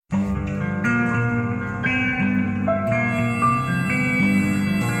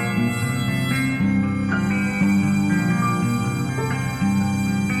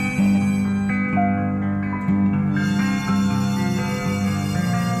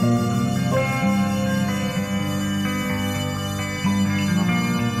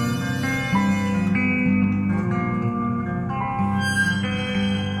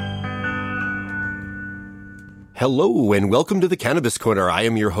Hello and welcome to the Cannabis Corner. I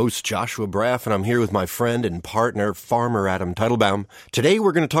am your host, Joshua Braff, and I'm here with my friend and partner, Farmer Adam Teitelbaum. Today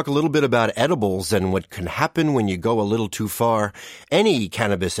we're going to talk a little bit about edibles and what can happen when you go a little too far. Any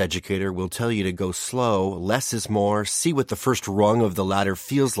cannabis educator will tell you to go slow, less is more, see what the first rung of the ladder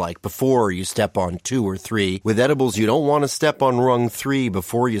feels like before you step on 2 or 3. With edibles, you don't want to step on rung 3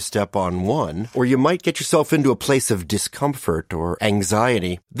 before you step on 1, or you might get yourself into a place of discomfort or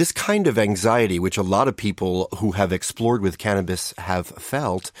anxiety. This kind of anxiety, which a lot of people who have explored with cannabis have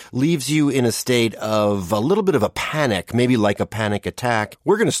felt, leaves you in a state of a little bit of a panic, maybe like a panic attack.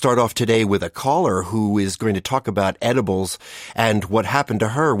 We're going to start off today with a caller who is going to talk about edibles and what happened to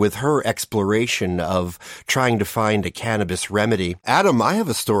her with her exploration of trying to find a cannabis remedy. Adam, I have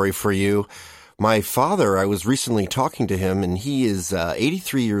a story for you. My father, I was recently talking to him, and he is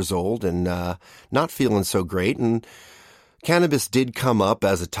 83 years old and not feeling so great, and cannabis did come up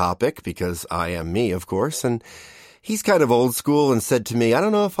as a topic because I am me, of course, and he's kind of old school and said to me, I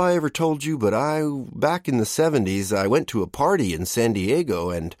don't know if I ever told you, but back in the 70s, I went to a party in San Diego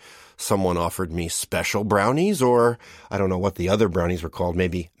and someone offered me special brownies, or I don't know what the other brownies were called,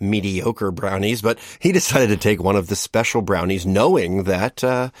 maybe mediocre brownies, but he decided to take one of the special brownies knowing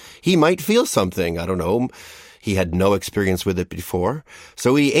that he might feel something. I don't know. He had no experience with it before.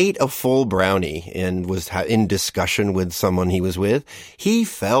 So he ate a full brownie and was in discussion with someone he was with. He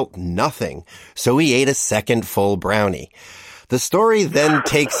felt nothing. So he ate a second full brownie. The story then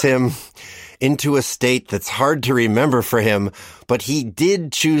takes him into a state that's hard to remember for him, but he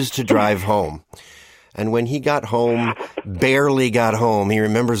did choose to drive home. And when he got home, barely got home, he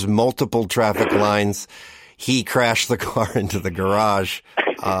remembers multiple traffic lines. He crashed the car into the garage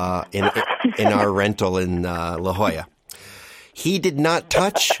in our rental in La Jolla. He did not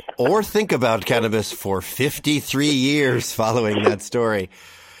touch or think about cannabis for 53 years following that story.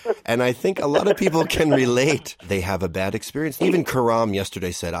 And I think a lot of people can relate. They have a bad experience. Even Karam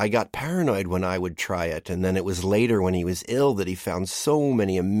yesterday said, I got paranoid when I would try it. And then it was later when he was ill that he found so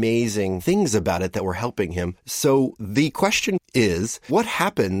many amazing things about it that were helping him. So the question is, what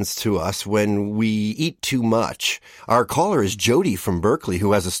happens to us when we eat too much? Our caller is Jody from Berkeley,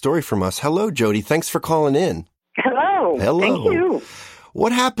 who has a story from us. Hello, Jody. Thanks for calling in. Hello. Thank you.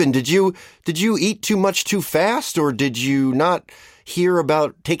 What happened? Did you eat too much too fast, or did you not hear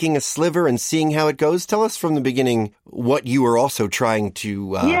about taking a sliver and seeing how it goes? Tell us from the beginning what you were also trying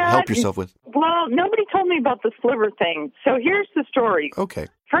to help yourself with. Well, nobody told me about the sliver thing. So here's the story. Okay.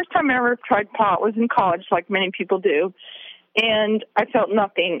 First time I ever tried pot was in college, like many people do, and I felt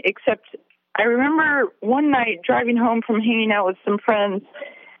nothing, except I remember one night driving home from hanging out with some friends,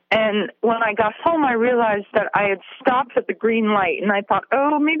 and when I got home, I realized that I had stopped at the green light, and I thought,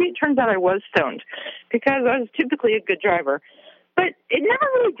 oh, maybe it turns out I was stoned, because I was typically a good driver. But it never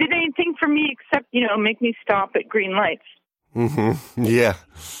really did anything for me except, make me stop at green lights. Mm-hmm. Yeah.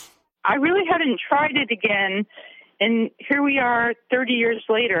 I really hadn't tried it again, and here we are 30 years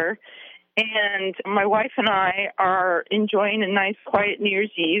later, and my wife and I are enjoying a nice, quiet New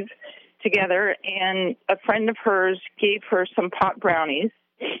Year's Eve together, and a friend of hers gave her some pot brownies.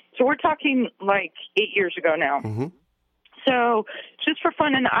 So we're talking like 8 years ago now. Mm-hmm. So just for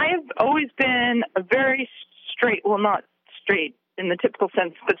fun, and I've always been a very straight, well, not straight in the typical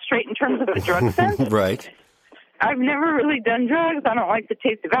sense, but straight in terms of the drug sense. Right. I've never really done drugs. I don't like the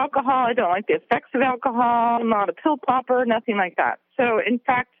taste of alcohol. I don't like the effects of alcohol. I'm not a pill popper, nothing like that. So, in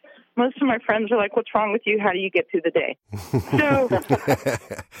fact, most of my friends are like, what's wrong with you? How do you get through the day? So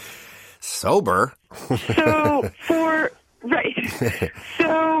sober. So for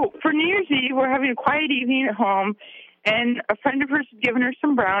New Year's Eve, we're having a quiet evening at home, and a friend of hers had given her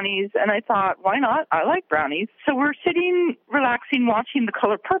some brownies, and I thought, why not? I like brownies. So we're sitting, relaxing, watching The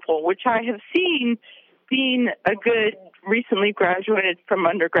Color Purple, which I have seen being a good, recently graduated from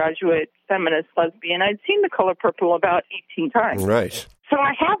undergraduate feminist lesbian. I'd seen The Color Purple about 18 times. Right. So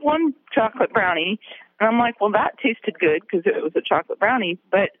I have one chocolate brownie, and I'm like, well, that tasted good because it was a chocolate brownie,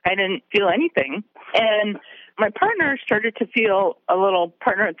 but I didn't feel anything. And my partner started to feel a little,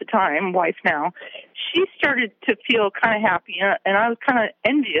 partner at the time, wife now, she started to feel kind of happy, and I was kind of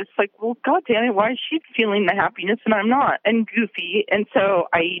envious, like, well, God damn it, why is she feeling the happiness and I'm not, and goofy, and so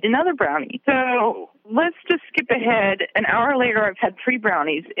I eat another brownie. So let's just skip ahead. An hour later, I've had 3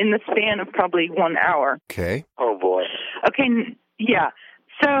 brownies in the span of probably 1 hour. Okay. Oh, boy. Okay, yeah.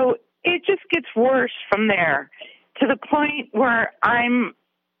 So it just gets worse from there to the point where I'm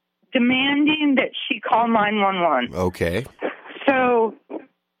demanding that she call 911. Okay. So,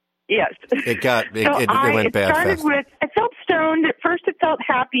 yes. It went bad fast. I felt stoned. At first it felt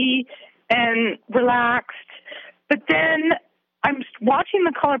happy and relaxed. But then I'm watching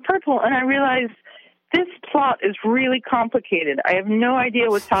The Color Purple, and I realized this plot is really complicated. I have no idea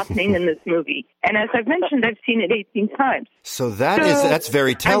what's happening in this movie. And as I've mentioned, I've seen it 18 times. So that's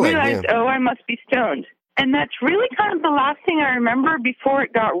very telling. I realized, I must be stoned. And that's really kind of the last thing I remember before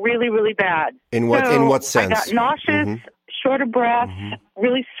it got really, really bad. In what sense? I got nauseous, short of breath,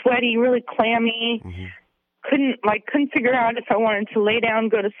 really sweaty, really clammy. Couldn't figure out if I wanted to lay down,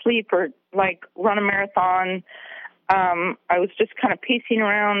 go to sleep, or run a marathon. I was just kind of pacing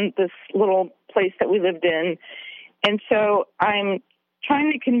around this little place that we lived in. And so I'm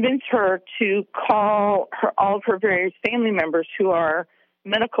trying to convince her to call all of her various family members who are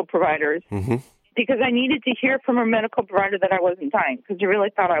medical providers, because I needed to hear from her medical provider that I wasn't dying, because I really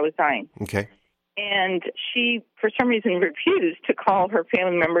thought I was dying. Okay. And she, for some reason, refused to call her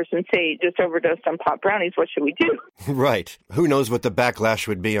family members and say, just overdosed on pot brownies, what should we do? Right. Who knows what the backlash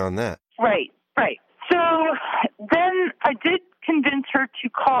would be on that? Right. So then I did convince her to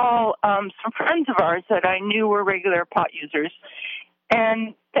call some friends of ours that I knew were regular pot users.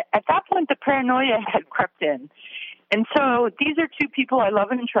 And at that point, the paranoia had crept in. And so these are two people I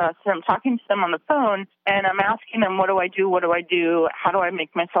love and trust, and I'm talking to them on the phone, and I'm asking them, what do I do? What do I do? How do I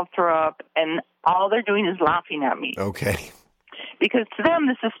make myself throw up? And all they're doing is laughing at me. Okay. Because to them,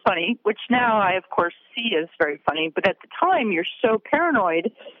 this is funny, which now I, of course, see as very funny. But at the time, you're so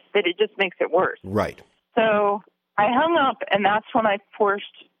paranoid that it just makes it worse. Right. So I hung up, and that's when I forced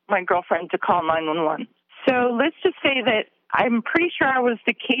my girlfriend to call 911. So let's just say that I'm pretty sure I was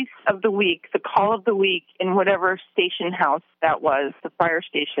the case of the week, the call of the week in whatever station house that was, the fire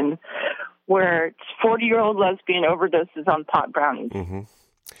station, where 40-year-old lesbian overdoses on pot brownies.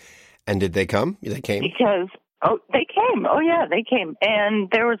 And did they come? They came? Because, they came. Oh, yeah, they came. And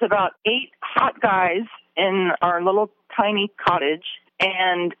there was about 8 hot guys in our little tiny cottage.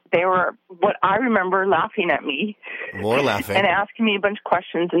 And they were, what I remember, laughing at me. More laughing. And asking me a bunch of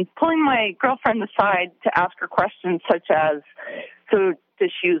questions and pulling my girlfriend aside to ask her questions such as, so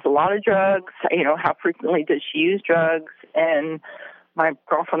does she use a lot of drugs? How frequently does she use drugs? And my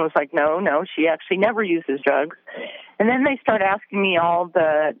girlfriend was like, no, she actually never uses drugs. And then they start asking me all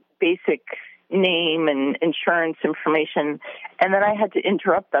the basic name and insurance information. And then I had to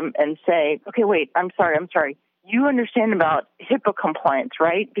interrupt them and say, okay, wait, I'm sorry. You understand about HIPAA compliance,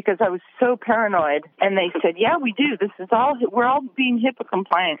 right? Because I was so paranoid. And they said, yeah, we do. We're all being HIPAA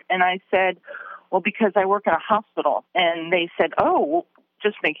compliant. And I said, well, because I work in a hospital. And they said, oh, well,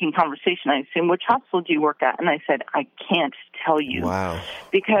 just making conversation, I assume. Which hospital do you work at? And I said, I can't tell you. Wow.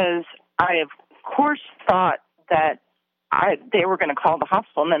 Because I, of course, thought that they were going to call the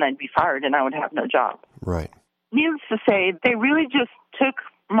hospital and then I'd be fired and I would have no job. Right. Needless to say, they really just took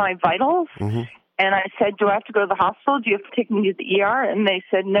my vitals. And I said, do I have to go to the hospital? Do you have to take me to the ER? And they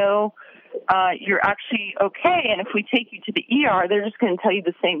said, no, you're actually okay. And if we take you to the ER, they're just going to tell you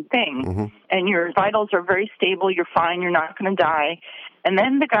the same thing. And your vitals are very stable. You're fine. You're not going to die. And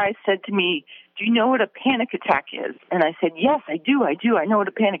then the guy said to me, do you know what a panic attack is? And I said, yes, I do. I know what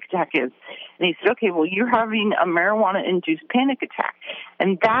a panic attack is. And he said, okay, well, you're having a marijuana-induced panic attack.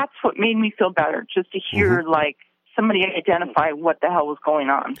 And that's what made me feel better, just to hear, somebody identify what the hell was going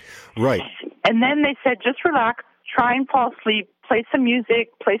on. Right. And then they said, just relax, try and fall asleep, play some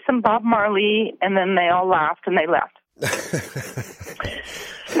music, play some Bob Marley, and then they all laughed and they left.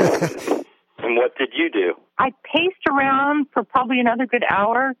 And what did you do? I paced around for probably another good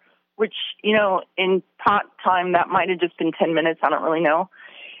hour, which, in pot time, that might have just been 10 minutes. I don't really know.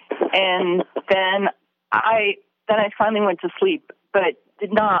 And then I finally went to sleep, but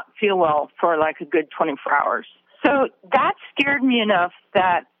did not feel well for a good 24 hours. So that scared me enough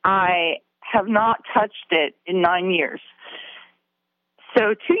that I have not touched it in 9 years.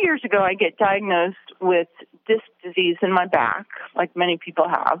 So 2 years ago, I get diagnosed with disc disease in my back, like many people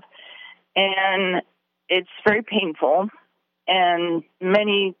have. And it's very painful. And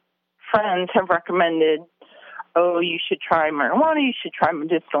many friends have recommended, you should try marijuana, you should try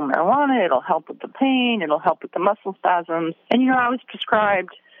medicinal marijuana, it'll help with the pain, it'll help with the muscle spasms. And, I was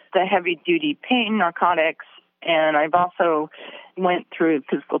prescribed the heavy-duty pain narcotics, and I've also went through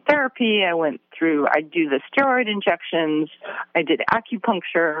physical therapy, I do the steroid injections, I did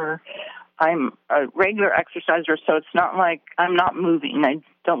acupuncture, I'm a regular exerciser, so it's not like I'm not moving. I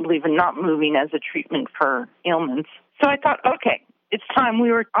don't believe in not moving as a treatment for ailments. So I thought, okay, it's time.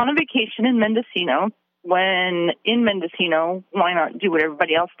 We were on a vacation in Mendocino. When in Mendocino, why not do what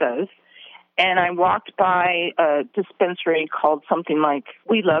everybody else does? And I walked by a dispensary called something like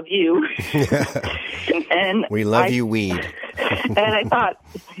We Love You. And We Love You Weed. And I thought,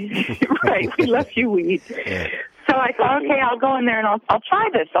 right, We Love You Weed. Yeah. So I thought, okay, I'll go in there and I'll try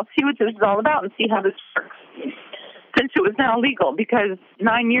this. I'll see what this is all about and see how this works. Since it it was now legal because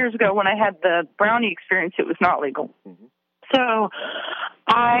 9 years ago when I had the brownie experience, it was not legal. Mm-hmm. So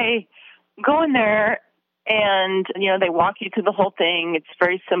I go in there and, they walk you through the whole thing. It's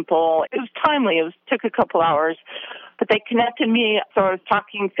very simple. It was timely. It took a couple hours, but they connected me. So I was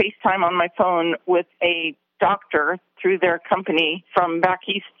talking FaceTime on my phone with a doctor through their company from back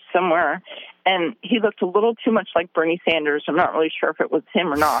east somewhere, and he looked a little too much like Bernie Sanders. I'm not really sure if it was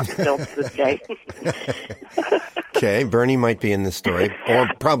him or not still to this day. Okay, Bernie might be in this story, or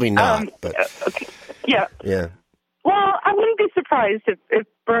probably not. But okay. Yeah. Yeah. Well, I wouldn't be surprised if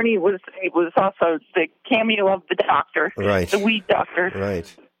Bernie was also the cameo of the doctor, right? The weed doctor.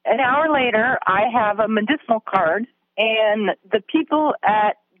 Right. An hour later, I have a medicinal card, and the people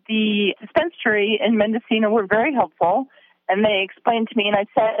at the dispensary in Mendocino were very helpful, and they explained to me, and I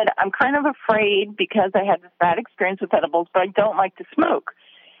said, I'm kind of afraid because I had this bad experience with edibles, but I don't like to smoke.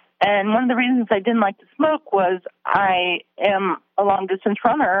 And one of the reasons I didn't like to smoke was I am a long-distance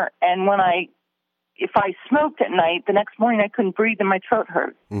runner, and if I smoked at night, the next morning I couldn't breathe and my throat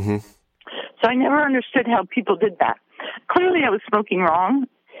hurt. Mm-hmm. So I never understood how people did that. Clearly I was smoking wrong,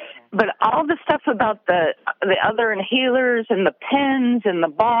 but all the stuff about the other inhalers and the pens and the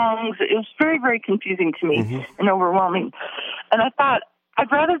bongs, it was very, very confusing to me and overwhelming. And I thought,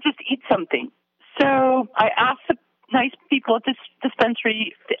 I'd rather just eat something. So I asked the nice people at this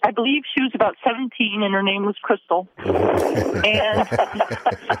dispensary. I believe she was about 17 and her name was Crystal.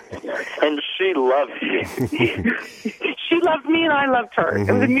 And she loved you. She loved me and I loved her.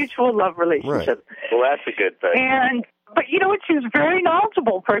 It was a mutual love relationship. Right. Well, that's a good thing. But you know what? She was very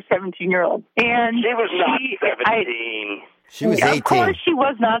knowledgeable for a 17-year-old. And she was not 17. She was 18. Of course she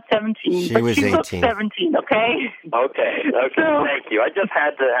was not 17. She was 18. Looked 17, okay? Okay, so, thank you. I just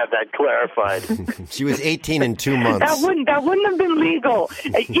had to have that clarified. She was 18 in 2 months. That wouldn't have been legal.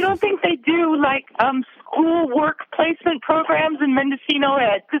 You don't think they do, school work placement programs in Mendocino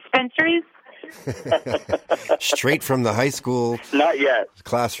at dispensaries? Straight from the high school not yet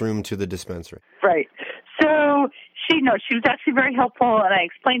classroom to the dispensary. Right. So she was actually very helpful, and I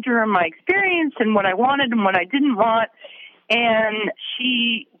explained to her my experience and what I wanted and what I didn't want. And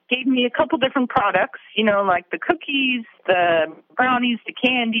she gave me a couple different products, like the cookies, the brownies, the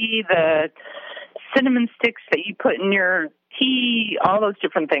candy, the cinnamon sticks that you put in your tea, all those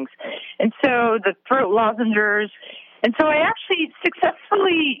different things. And so the throat lozengers. And so I actually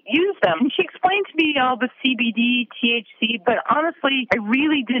successfully used them. And she explained to me all the CBD, THC, but honestly, I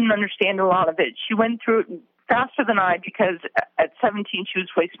really didn't understand a lot of it. She went through it faster than I, because at 17 she was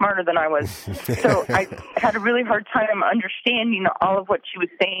way smarter than I was. So I had a really hard time understanding all of what she was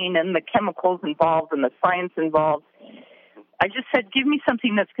saying and the chemicals involved and the science involved. I just said, give me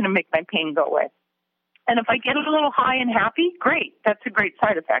something that's going to make my pain go away. And if I get a little high and happy, great. That's a great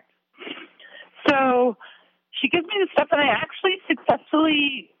side effect. So she gives me the stuff, and I actually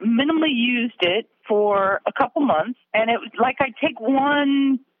successfully minimally used it for a couple months. And it was like I'd take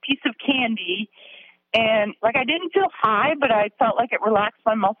one piece of candy, and I didn't feel high, but I felt like it relaxed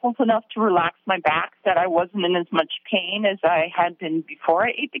my muscles enough to relax my back, that I wasn't in as much pain as I had been before I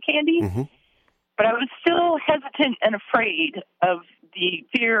ate the candy. Mm-hmm. But I was still hesitant and afraid of the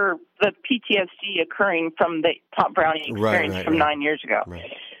fear, the PTSD occurring from the pot brownie experience from 9 years ago.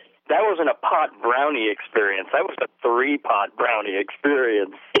 Right. That wasn't a pot brownie experience. That was a 3-pot brownie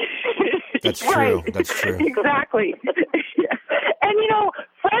experience. That's true. Right. That's true. Exactly. And,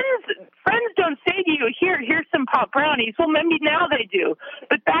 friends don't say to you, here's some pot brownies. Well, maybe now they do.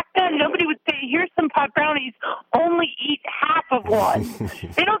 But back then, nobody would say, here's some pot brownies, only eat half of one.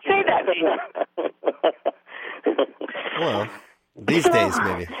 They don't say that to you. Well, these days,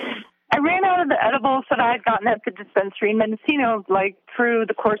 maybe. I ran out of the edibles that I had gotten at the dispensary in Mendocino, through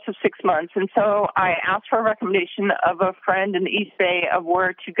the course of 6 months. And so I asked for a recommendation of a friend in the East Bay of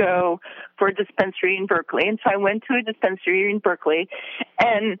where to go for a dispensary in Berkeley. And so I went to a dispensary in Berkeley,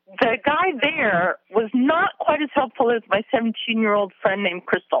 and the guy there was not quite as helpful as my 17-year-old friend named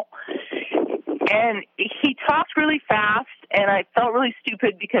Crystal. And he talked really fast, and I felt really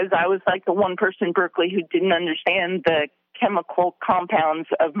stupid because I was like the one person in Berkeley who didn't understand the chemical compounds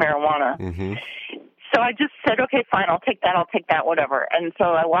of marijuana. Mm-hmm. So I just said, okay, fine, I'll take that, whatever. And so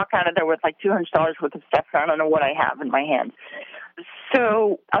I walk out of there with $200 worth of stuff, and I don't know what I have in my hand.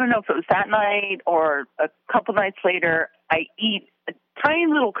 So I don't know if it was that night or a couple nights later, I eat a tiny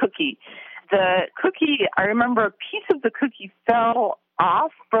little cookie. The cookie, I remember a piece of the cookie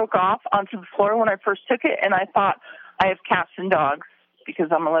broke off onto the floor when I first took it, and I thought, I have cats and dogs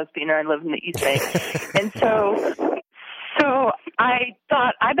because I'm a lesbian and I live in the East Bay. And so I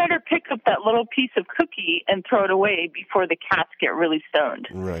thought I better pick up that little piece of cookie and throw it away before the cats get really stoned.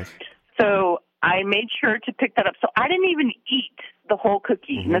 Right. So I made sure to pick that up. So I didn't even eat the whole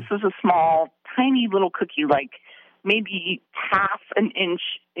cookie. Mm-hmm. And this was a small, tiny little cookie, like maybe half an inch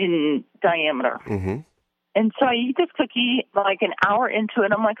in diameter. Mm-hmm. And so I eat this cookie like an hour into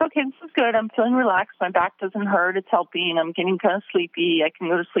it. I'm like, okay, this is good. I'm feeling relaxed. My back doesn't hurt. It's helping. I'm getting kind of sleepy. I can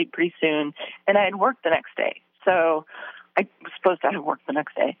go to sleep pretty soon. And I had work the next day. So I was supposed to have work the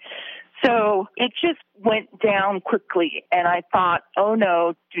next day. So it just went down quickly. And I thought, oh,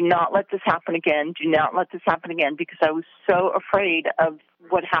 no, do not let this happen again. Do not let this happen again, because I was so afraid of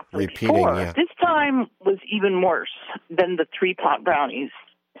what happened before. Yeah. This time was even worse than the 3-pot brownies.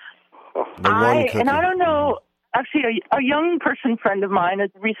 And I don't know, actually, a young person friend of mine has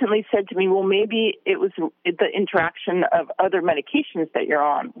recently said to me, well, maybe it was the interaction of other medications that you're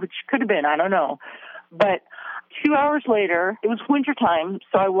on, which could have been, I don't know. But 2 hours later, it was wintertime,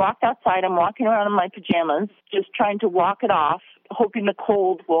 so I walked outside. I'm walking around in my pajamas, just trying to walk it off, hoping the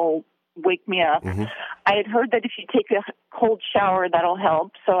cold will wake me up. Mm-hmm. I had heard that if you take a cold shower, that'll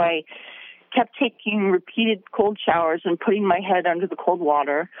help, so I kept taking repeated cold showers and putting my head under the cold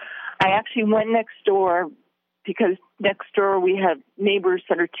water. I actually went next door, because next door we have neighbors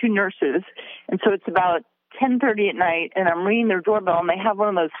that are 2 nurses, and so it's about 10:30 at night, and I'm ringing their doorbell, and they have one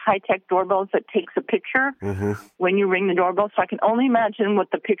of those high-tech doorbells that takes a picture when you ring the doorbell, so I can only imagine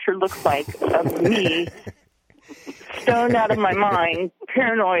what the picture looks like of me, stoned out of my mind,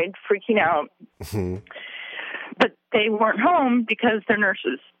 paranoid, freaking out. Mm-hmm. But they weren't home because they're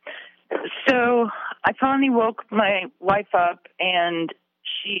nurses. So I finally woke my wife up, and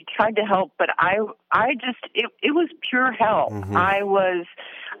she tried to help, but it was pure hell. Mm-hmm. I was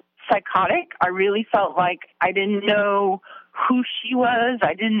psychotic. I really felt like I didn't know who she was.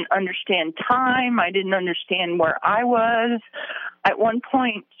 I didn't understand time. I didn't understand where I was. At one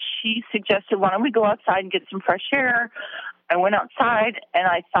point, she suggested, why don't we go outside and get some fresh air? I went outside, and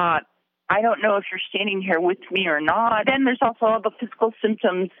I thought, I don't know if you're standing here with me or not. Then there's also all the physical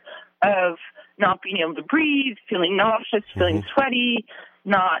symptoms of not being able to breathe, feeling nauseous, feeling sweaty,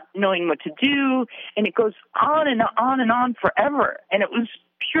 not knowing what to do, and it goes on and on and on forever, and it was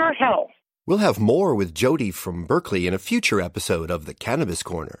pure hell. We'll have more with Jody from Berkeley in a future episode of the Cannabis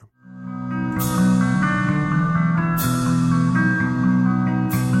Corner.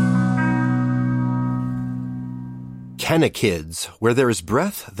 Cannakids, where there is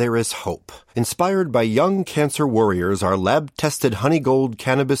breath, there is hope. Inspired by young cancer warriors, our lab-tested honey gold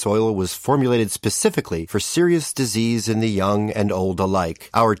cannabis oil was formulated specifically for serious disease in the young and old alike.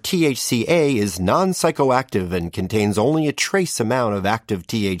 Our THCA is non-psychoactive and contains only a trace amount of active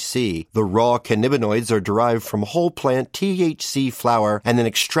THC. The raw cannabinoids are derived from whole plant THC flower and then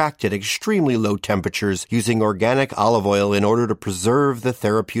extracted at extremely low temperatures using organic olive oil in order to preserve the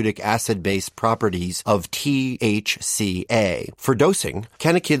therapeutic acid-base properties of THCA. For dosing,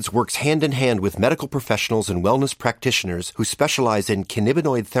 Cannakids works hand-in-hand with medical professionals and wellness practitioners who specialize in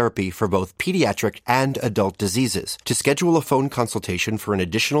cannabinoid therapy for both pediatric and adult diseases. To schedule a phone consultation for an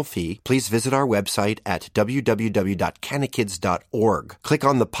additional fee, please visit our website at www.cannakids.org. Click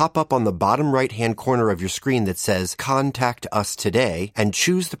on the pop-up on the bottom right-hand corner of your screen that says Contact Us Today and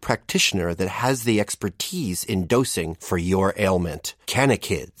choose the practitioner that has the expertise in dosing for your ailment.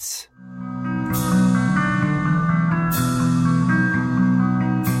 Cannakids.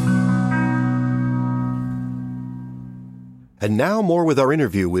 And now more with our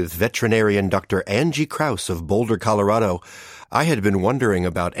interview with Veterinarian Dr. Angie Krause of Boulder, Colorado. I had been wondering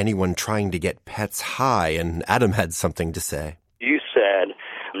about anyone trying to get pets high, and Adam had something to say. You said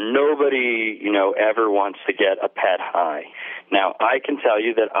nobody, ever wants to get a pet high. Now, I can tell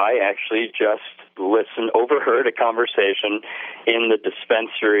you that I actually just overheard a conversation in the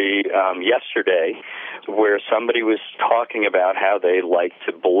dispensary yesterday where somebody was talking about how they like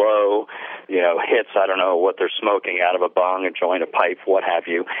to blow, hits, I don't know what they're smoking out of a bong, a joint, a pipe, what have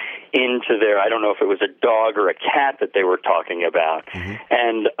you, into their, I don't know if it was a dog or a cat that they were talking about. Mm-hmm.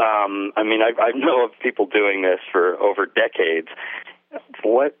 And, I know of people doing this for over decades.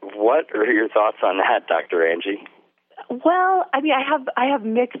 What are your thoughts on that, Dr. Angie? Well, I have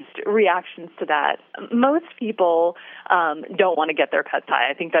mixed reactions to that. Most people don't want to get their pets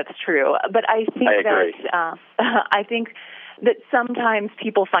high. I think that's true. But I think that sometimes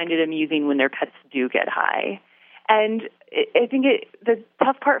people find it amusing when their pets do get high. And I think the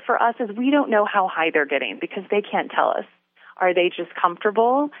tough part for us is we don't know how high they're getting because they can't tell us. Are they just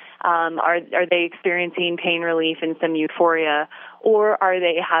comfortable? Are they experiencing pain relief and some euphoria? Or are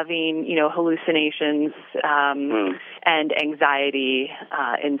they having, hallucinations and anxiety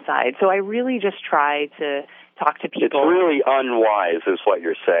inside? So I really just try to talk to people. It's really unwise is what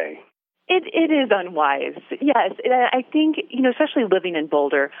you're saying. It is unwise. Yes. I think, especially living in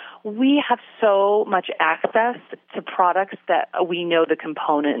Boulder, we have so much access to products that we know the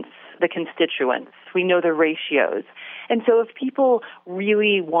components, the constituents. We know the ratios. And so if people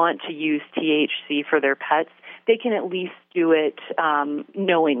really want to use THC for their pets, they can at least do it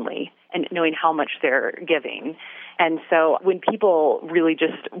knowingly and knowing how much they're giving. And so when people really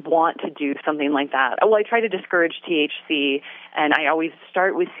just want to do something like that, I try to discourage THC, and I always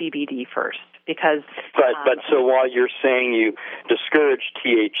start with CBD first because... But so while you're saying you discourage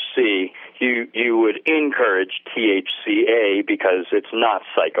THC, you would encourage THCA because it's not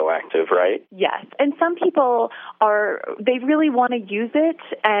psychoactive, right? Yes. And some people they really want to use it,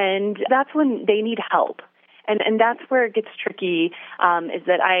 and that's when they need help. And that's where it gets tricky, is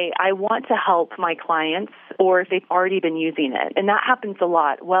that I want to help my clients, or if they've already been using it. And that happens a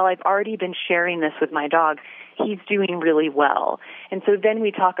lot. Well, I've already been sharing this with my dog. He's doing really well. And so then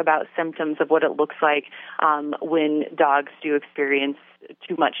we talk about symptoms of what it looks like when dogs do experience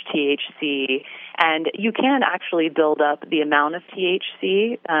too much THC. And you can actually build up the amount of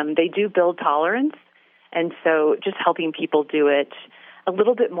THC. They do build tolerance. And so just helping people do it a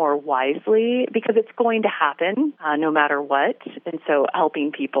little bit more wisely, because it's going to happen no matter what. And so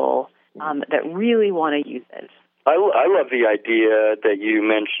helping people that really want to use it. I love the idea that you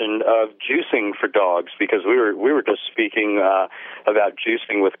mentioned of juicing for dogs, because we were just speaking about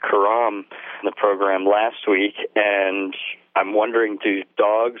juicing with Karam in the program last week, and I'm wondering, do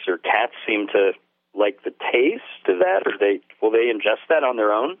dogs or cats seem to like the taste of that, or will they ingest that on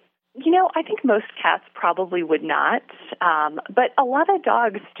their own? I think most cats probably would not, but a lot of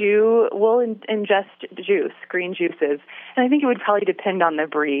dogs will ingest juice, green juices, and I think it would probably depend on the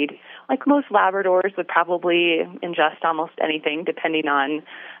breed. Like most Labradors would probably ingest almost anything depending on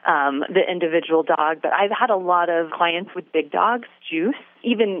the individual dog, but I've had a lot of clients with big dogs juice,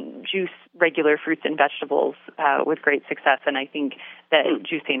 even juice regular fruits and vegetables with great success, and I think that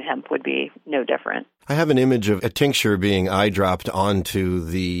juicing hemp would be no different. I have an image of a tincture being eye-dropped onto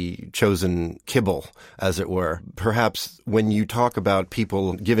the chosen kibble, as it were. Perhaps when you talk about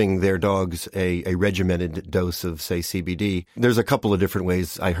people giving their dogs a regimented dose of, say, CBD, there's a couple of different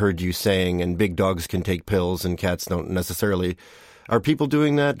ways I heard you saying, and big dogs can take pills and cats don't necessarily. Are people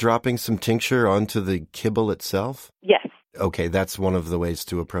doing that, dropping some tincture onto the kibble itself? Yes. Okay, that's one of the ways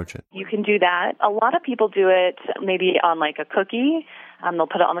to approach it. You can do that. A lot of people do it maybe on like a cookie. They'll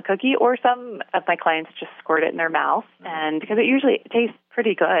put it on the cookie, or some of my clients just squirt it in their mouth. And because it usually tastes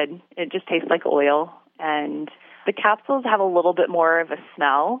pretty good, it just tastes like oil. And the capsules have a little bit more of a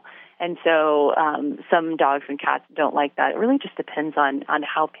smell. And so some dogs and cats don't like that. It really just depends on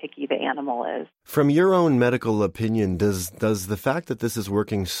how picky the animal is. From your own medical opinion, does the fact that this is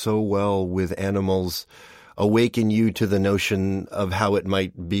working so well with animals awaken you to the notion of how it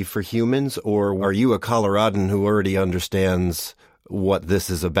might be for humans? Or are you a Coloradan who already understands what this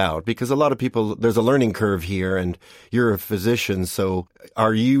is about? Because a lot of people, there's a learning curve here, and you're a physician, so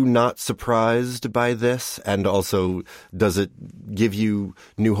are you not surprised by this? And also, does it give you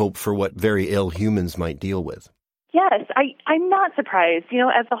new hope for what very ill humans might deal with? Yes, I'm not surprised.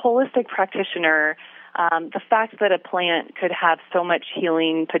 As a holistic practitioner, the fact that a plant could have so much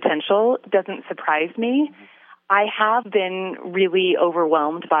healing potential doesn't surprise me. I have been really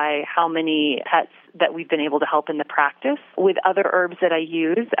overwhelmed by how many pets that we've been able to help in the practice. With other herbs that I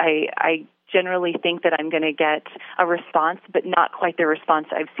use, I generally think that I'm going to get a response, but not quite the response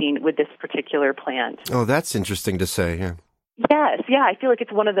I've seen with this particular plant. Oh, that's interesting to say, yeah. Yes, yeah. I feel like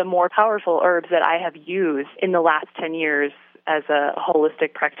it's one of the more powerful herbs that I have used in the last 10 years as a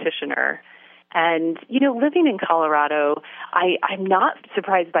holistic practitioner. And, living in Colorado, I'm not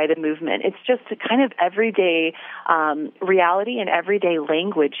surprised by the movement. It's just a kind of everyday reality and everyday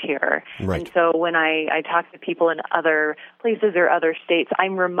language here. Right. And so when I talk to people in other places or other states,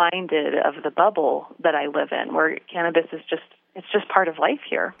 I'm reminded of the bubble that I live in, where cannabis is just part of life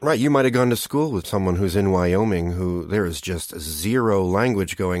here. Right. You might have gone to school with someone who's in Wyoming who there is just zero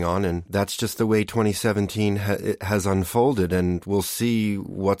language going on, and that's just the way 2017 has unfolded, and we'll see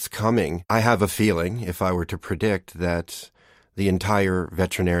what's coming. I have a feeling, if I were to predict, that the entire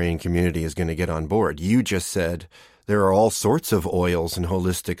veterinarian community is going to get on board. You just said there are all sorts of oils and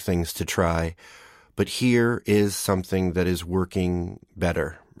holistic things to try, but here is something that is working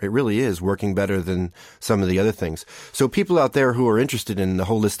better. It really is working better than some of the other things. So people out there who are interested in the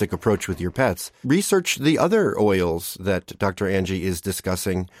holistic approach with your pets, research the other oils that Dr. Angie is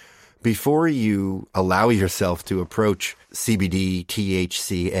discussing before you allow yourself to approach CBD,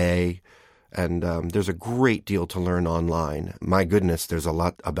 THCA, and there's a great deal to learn online. My goodness, there's a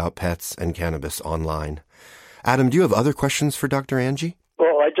lot about pets and cannabis online. Adam, do you have other questions for Dr. Angie?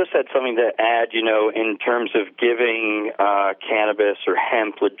 Well, I just had something to add, in terms of giving cannabis or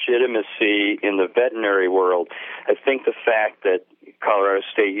hemp legitimacy in the veterinary world. I think the fact that Colorado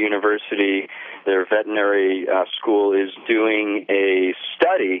State University, their veterinary school, is doing a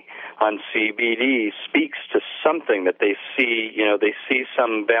study on CBD speaks to something that they see, they see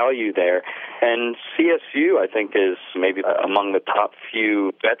some value there. And CSU, I think, is maybe among the top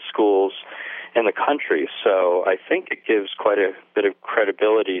few vet schools in the country. So I think it gives quite a bit of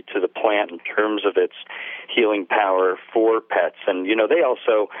credibility to the plant in terms of its healing power for pets. And, they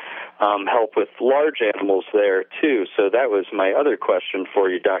also help with large animals there, too. So that was my other question for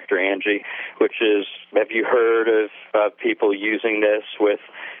you, Dr. Angie, which is, have you heard of people using this with,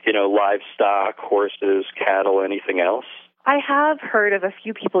 livestock, horses, cattle, anything else? I have heard of a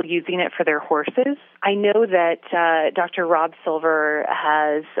few people using it for their horses. I know that Dr. Rob Silver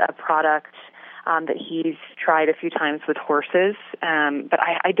has a product that he's tried a few times with horses, but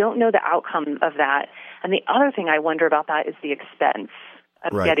I don't know the outcome of that. And the other thing I wonder about that is the expense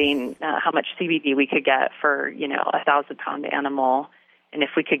of getting how much CBD we could get for, a 1,000-pound animal, and if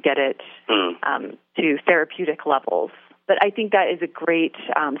we could get it to therapeutic levels. But I think that is a great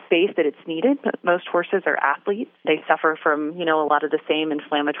space that it's needed. Most horses are athletes. They suffer from, a lot of the same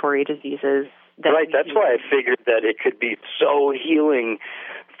inflammatory diseases. Right, that's why I figured that it could be so healing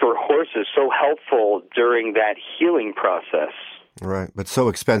for horses, so helpful during that healing process. Right, but so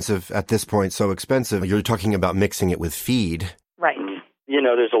expensive at this point, so expensive. You're talking about mixing it with feed. Right.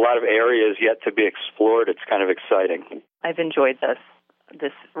 There's a lot of areas yet to be explored. It's kind of exciting. I've enjoyed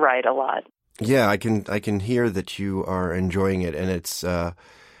this ride a lot. Yeah, I can hear that you are enjoying it, and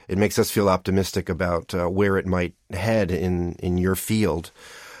it makes us feel optimistic about where it might head in your field.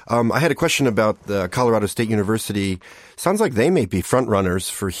 I had a question about the Colorado State University. Sounds like they may be front runners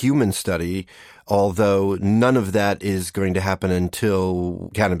for human study, although none of that is going to happen until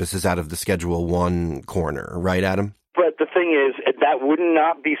cannabis is out of the Schedule I corner, right, Adam? But the thing is, that would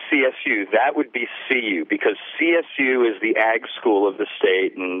not be CSU. That would be CU, because CSU is the ag school of the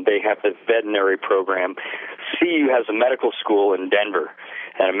state, and they have the veterinary program. CU has a medical school in Denver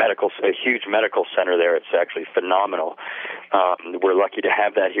and a huge medical center there. It's actually phenomenal. We're lucky to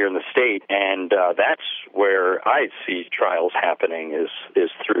have that here in the state, and that's where I see trials happening is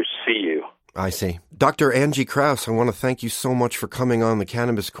through CU. I see. Dr. Angie Krause, I want to thank you so much for coming on the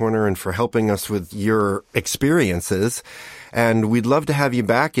Cannabis Corner and for helping us with your experiences. And we'd love to have you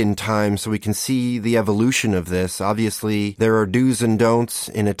back in time so we can see the evolution of this. Obviously, there are do's and don'ts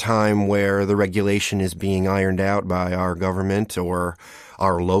in a time where the regulation is being ironed out by our government or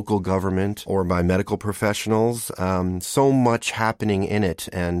our local government or by medical professionals. So much happening in it,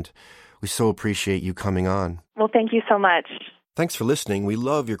 and we so appreciate you coming on. Well, thank you so much. Thanks for listening. We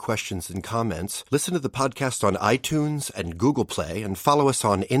love your questions and comments. Listen to the podcast on iTunes and Google Play and follow us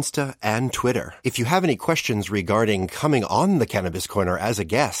on Insta and Twitter. If you have any questions regarding coming on the Cannabis Corner as a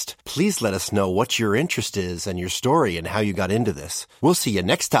guest, please let us know what your interest is and your story and how you got into this. We'll see you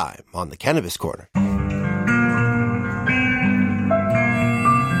next time on the Cannabis Corner.